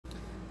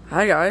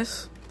Hi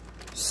guys.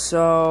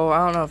 So,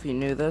 I don't know if you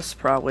knew this,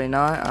 probably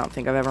not. I don't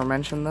think I've ever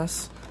mentioned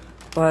this,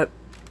 but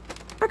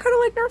I kind of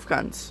like Nerf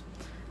guns,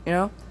 you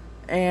know?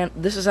 And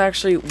this is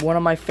actually one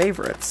of my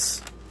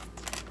favorites.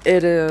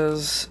 It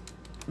is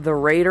the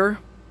Raider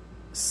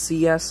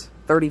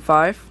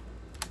CS-35.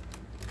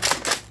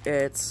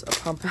 It's a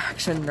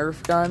pump-action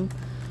Nerf gun,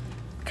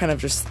 kind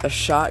of just a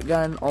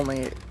shotgun,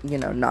 only, you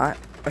know, not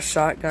a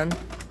shotgun.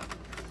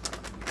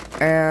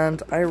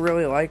 And I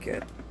really like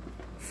it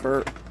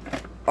for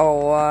a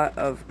lot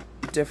of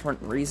different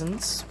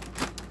reasons.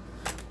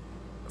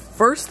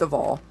 First of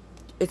all,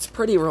 it's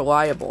pretty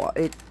reliable.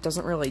 It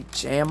doesn't really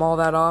jam all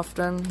that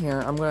often. Here,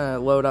 I'm gonna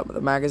load up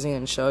the magazine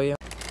and show you.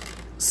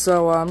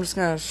 So I'm just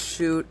gonna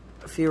shoot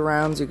a few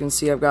rounds. You can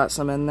see I've got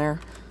some in there.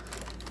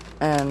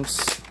 And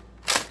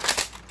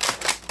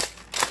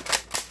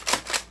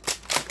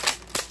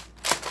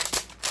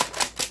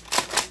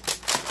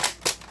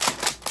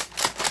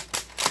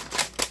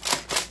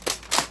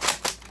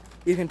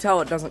you can tell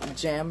it doesn't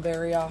jam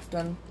very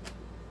often.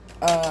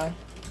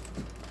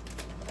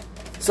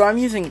 So I'm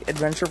using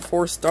Adventure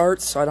Force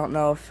darts, so I don't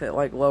know if it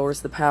like lowers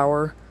the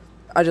power.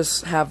 I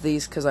just have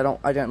these because I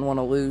didn't want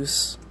to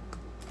lose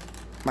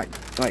my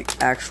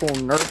like actual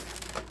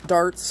Nerf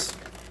darts.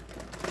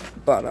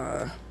 But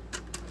I'm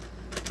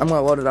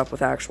gonna load it up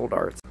with actual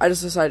darts. I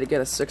just decided to get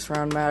a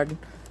 6-round mag,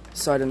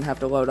 so I didn't have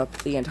to load up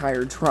the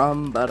entire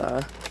drum.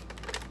 But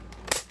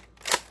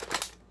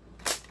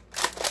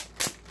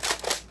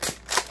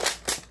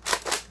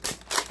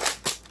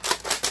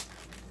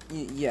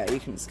yeah, you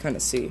can kind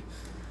of see.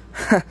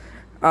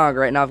 Oh,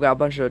 great, now I've got a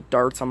bunch of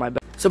darts on my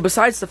back. So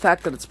besides the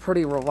fact that it's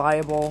pretty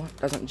reliable,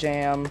 doesn't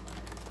jam,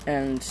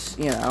 and,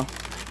 you know,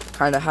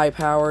 kind of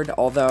high-powered,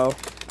 although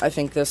I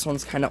think this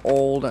one's kind of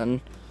old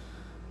and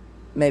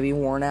maybe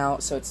worn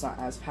out, so it's not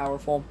as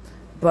powerful.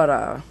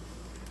 But,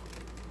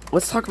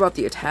 let's talk about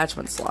the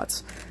attachment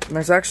slots. And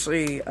there's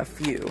actually a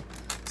few.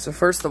 So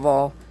first of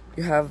all,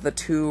 you have the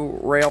 2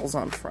 rails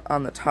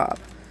on the top,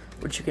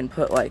 which you can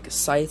put, like,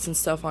 sights and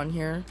stuff on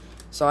here.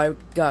 So I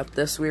got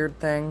this weird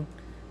thing.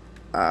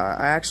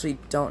 I actually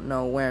don't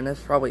know when.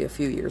 It's probably a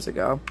few years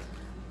ago.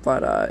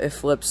 But it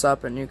flips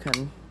up and you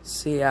can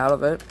see out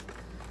of it.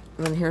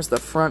 And then here's the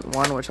front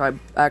one, which I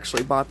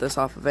actually bought this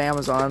off of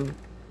Amazon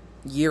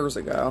years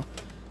ago.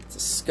 It's a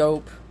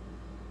scope.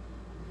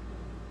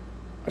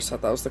 I just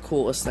thought that was the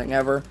coolest thing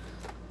ever.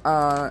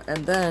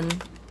 And then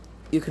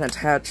you can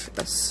attach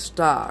a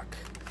stock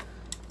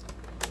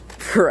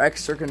for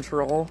extra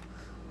control.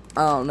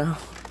 I don't know.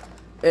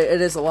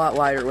 It is a lot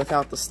lighter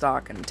without the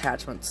stock and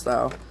attachments,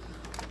 though.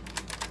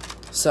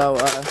 So,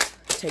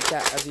 take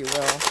that as you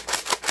will.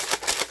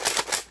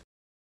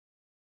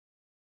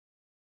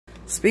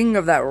 Speaking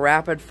of that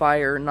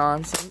rapid-fire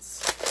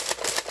nonsense,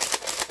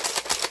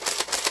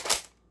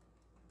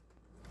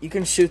 you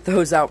can shoot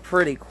those out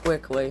pretty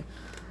quickly.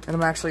 And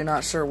I'm actually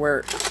not sure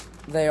where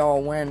they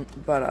all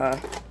went, but,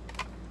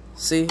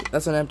 see?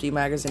 That's an empty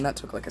magazine. That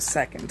took like a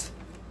second.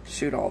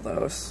 Shoot all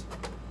those.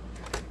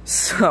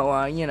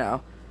 So, you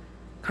know,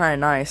 kind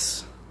of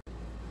nice.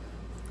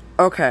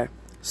 Okay,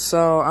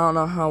 so I don't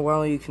know how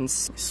well you can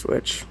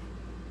switch,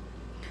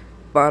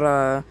 but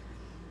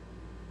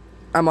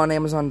I'm on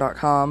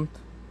Amazon.com,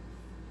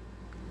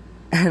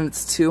 and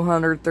it's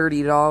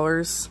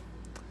 $230,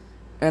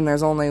 and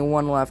there's only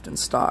one left in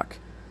stock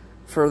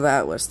for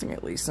that listing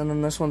at least. And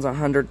then this one's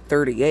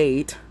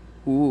 $138.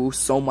 Ooh,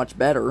 so much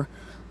better.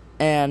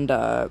 And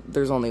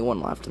there's only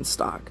one left in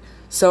stock.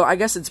 So I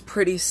guess it's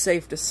pretty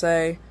safe to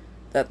say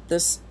that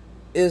this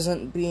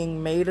isn't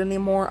being made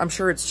anymore. I'm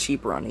sure it's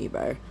cheaper on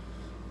eBay,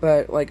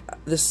 but like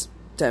this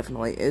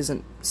definitely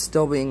isn't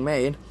still being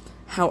made.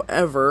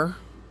 However,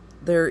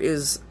 there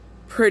is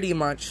pretty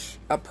much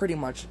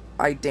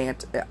identical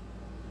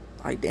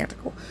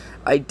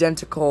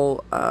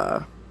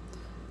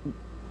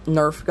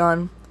Nerf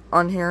gun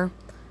on here,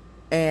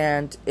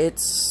 and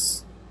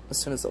it's, as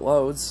soon as it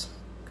loads,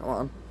 come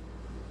on,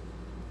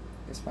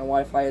 I guess my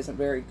Wi-Fi isn't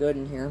very good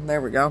in here.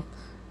 There we go.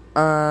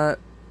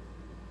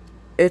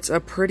 It's a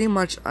pretty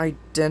much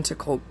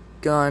identical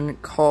gun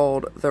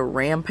called the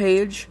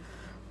Rampage,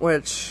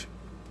 which,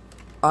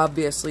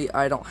 obviously,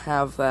 I don't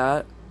have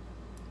that,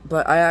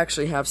 but I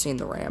actually have seen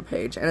the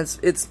Rampage, and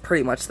it's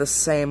pretty much the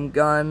same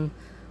gun,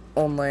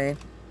 only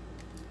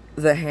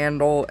the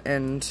handle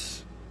and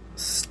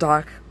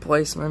stock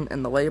placement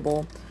and the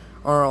label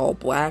are all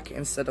black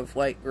instead of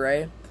light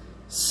gray.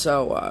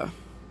 So,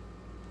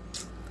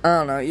 I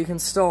don't know, you can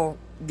still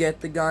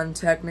get the gun,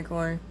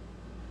 technically,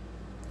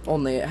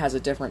 only it has a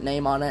different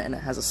name on it, and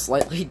it has a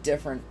slightly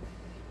different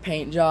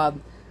paint job.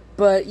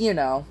 But, you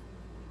know,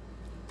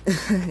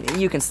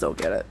 you can still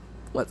get it.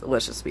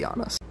 Let's just be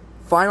honest.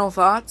 Final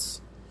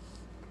thoughts.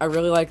 I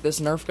really like this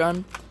Nerf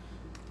gun,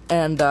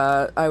 and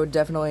I would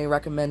definitely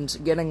recommend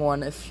getting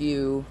one if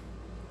you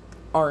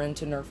are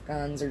into Nerf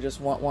guns or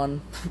just want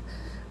one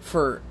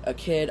for a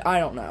kid. I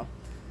don't know.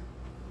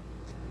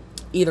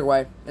 Either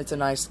way, it's a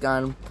nice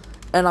gun,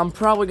 and I'm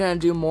probably going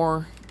to do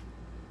more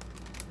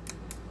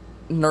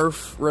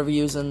Nerf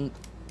reviews in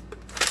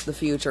the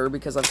future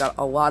because I've got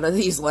a lot of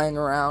these laying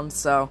around,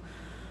 so,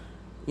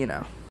 you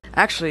know.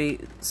 Actually,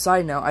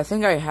 side note, I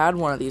think I had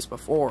one of these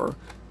before,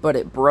 but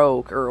it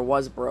broke, or it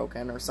was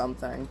broken or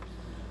something.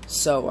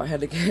 So I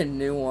had to get a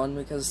new one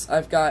because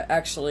I've got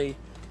actually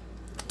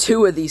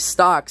 2 of these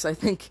stocks. I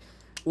think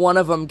one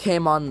of them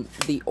came on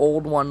the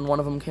old one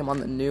of them came on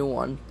the new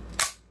one.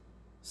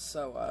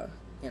 So,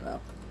 you know.